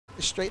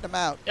straighten them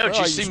out. Yo, did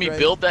you see me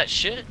build that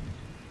shit?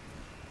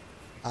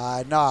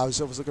 No, I was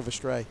looking for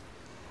Stray.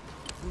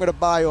 I'm gonna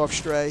buy off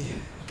Stray.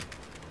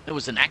 It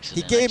was an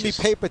accident. He gave me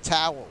paper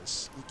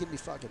towels. He gave me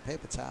fucking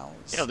paper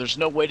towels. Yo, there's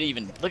no way to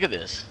even look at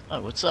this.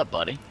 Oh, what's up,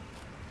 buddy?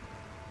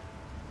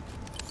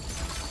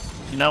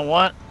 You know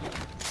what?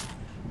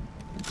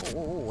 Oh,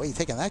 why are you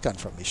taking that gun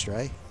from me,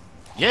 Stray?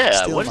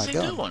 Yeah, what is he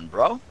doing,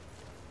 bro?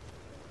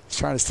 He's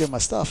trying to steal my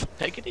stuff.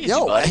 Take it easy,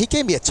 buddy. He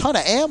gave me a ton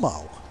of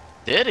ammo.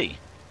 Did he?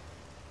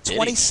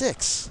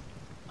 26.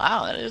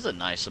 Wow, that is a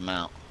nice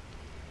amount.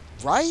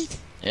 Right?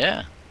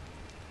 Yeah.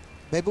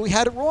 Maybe we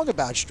had it wrong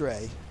about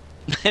Stray.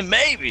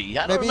 Maybe.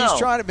 I don't know. He's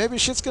trying to, maybe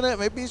he's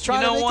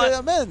trying to make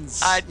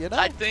amends. I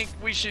think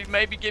we should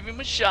maybe give him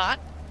a shot.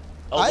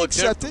 Oh, look,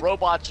 the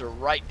robots are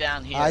right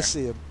down here. I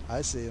see him.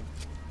 I see him.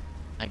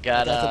 I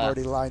got them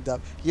already lined up.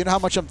 You know how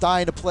much I'm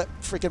dying to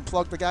freaking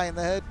plug the guy in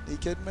the head? Are you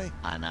kidding me?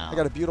 I know. I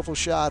got a beautiful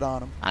shot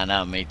on him. I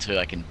know, me too.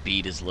 I can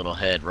beat his little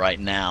head right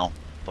now.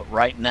 But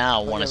right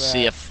now, I want to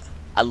see if...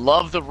 I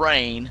love the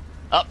rain.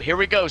 Up, here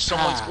we go.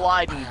 Someone's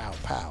gliding. Pow,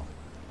 pow.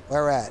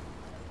 Where at?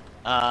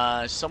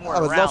 Somewhere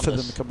around us. I would love for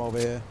them to come over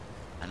here.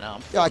 I know.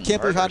 Yeah, I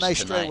can't believe how nice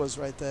Stray was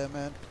right there,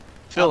 man.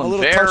 Feeling I'm a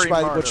little touched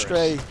by what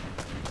Stray...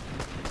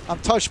 I'm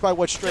touched by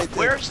what Stray did.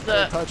 Where's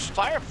the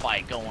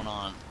firefight going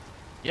on?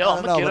 Yo, I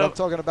don't know, but I'm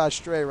talking about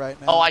Stray right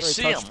now. Oh, I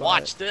see him.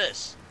 Watch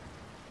this.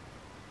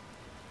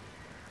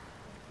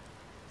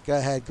 Go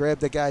ahead. Grab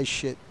the guy's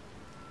shit.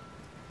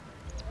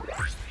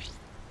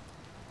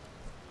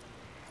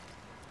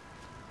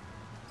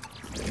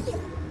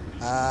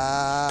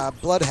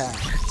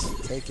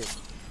 Bloodhounds. Take it.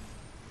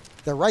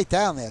 They're right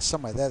down there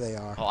somewhere. There they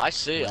are. Oh, I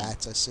see them.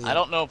 Rats, I see I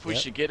don't know if we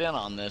should get in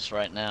on this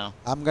right now.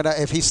 I'm gonna.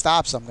 If he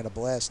stops, I'm gonna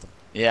blast him.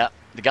 Yeah.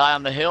 The guy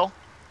on the hill.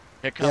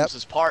 Here comes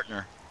his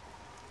partner.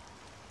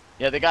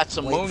 Yeah, they got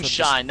some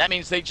moonshine. That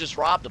means they just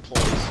robbed the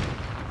place.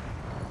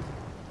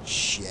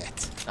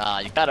 Shit.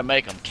 You gotta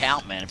make them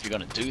count, man, if you're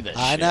gonna do this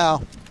I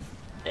know.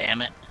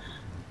 Damn it.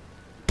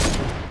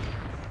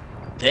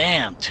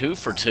 Damn, 2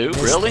 for 2?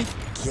 Really?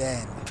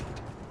 Again.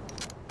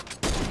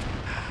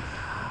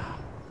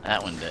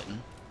 That one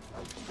didn't.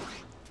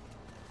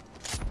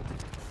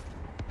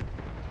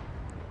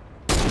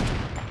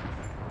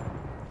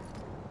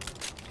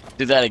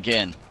 Do that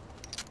again.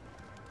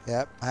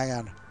 Yep, hang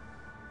on.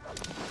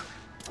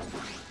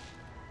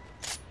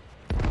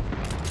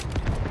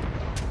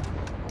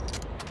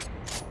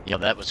 Yeah,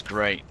 that was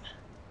great.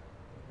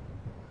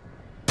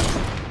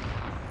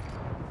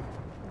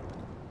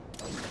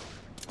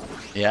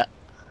 Yeah.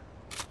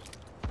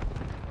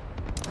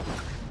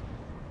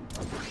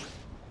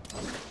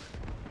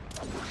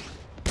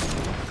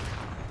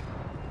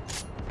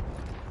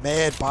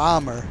 Mad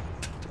Bomber.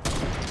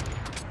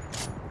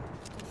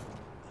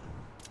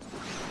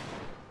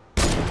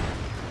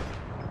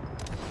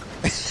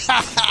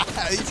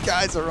 These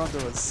guys are under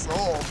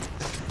assault.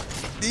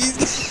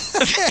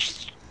 These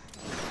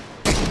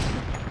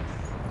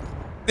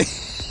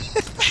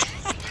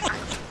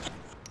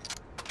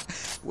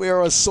we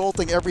are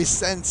assaulting every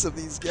sense of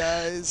these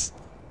guys.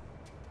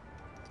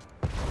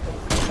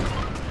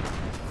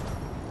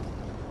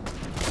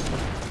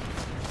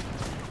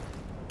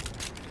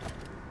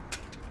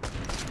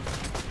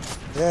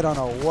 They don't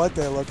know what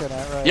they're looking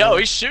at right now. Yo,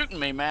 he's shooting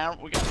me, man.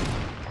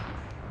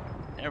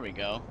 There we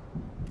go.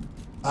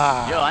 Yo,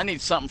 I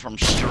need something from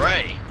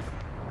Stray.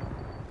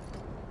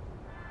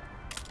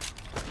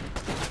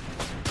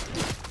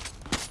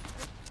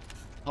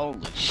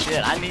 Holy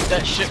shit, I need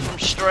that shit from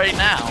Stray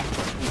now.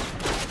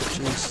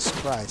 Jesus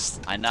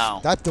Christ. I know.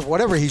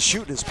 Whatever he's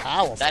shooting is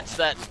powerful. That's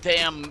that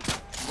damn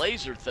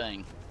laser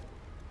thing.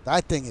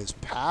 That thing is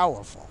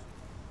powerful.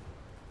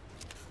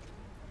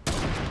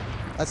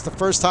 That's the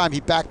first time he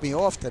backed me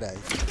off today.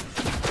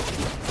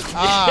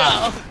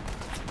 Yeah.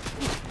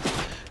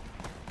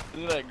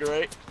 Isn't that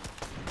great?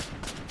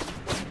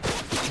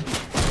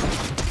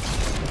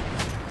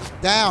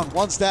 Down.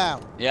 One's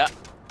down. Yeah.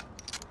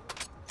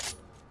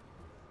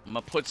 I'm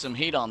going to put some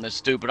heat on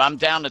this dude, but I'm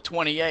down to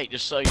 28,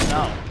 just so you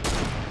know.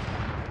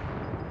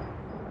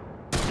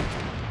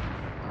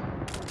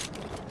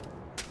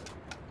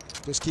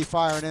 Just keep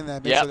firing in there.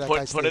 Make Yeah,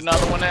 sure put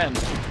another one in.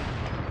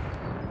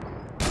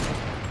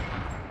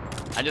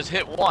 I just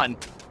hit one.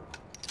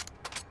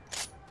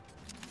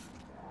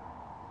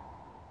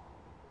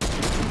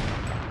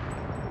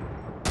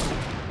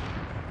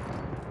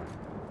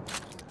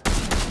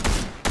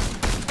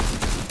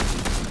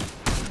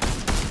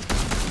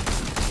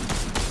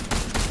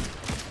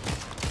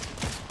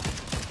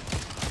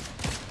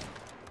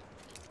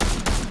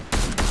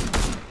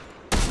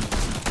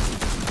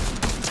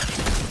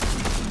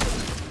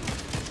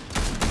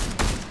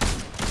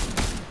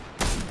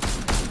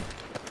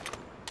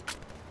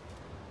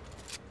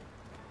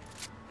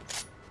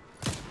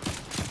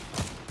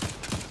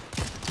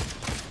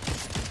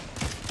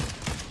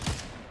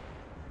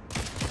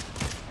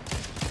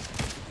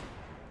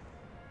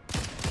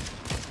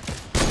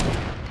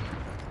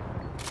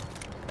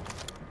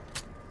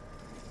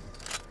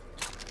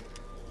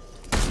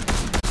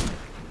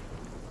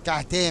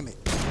 God damn it.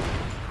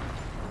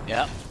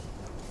 Yep.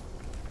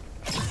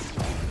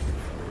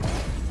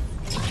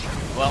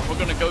 Well, we're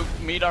gonna go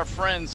meet our friends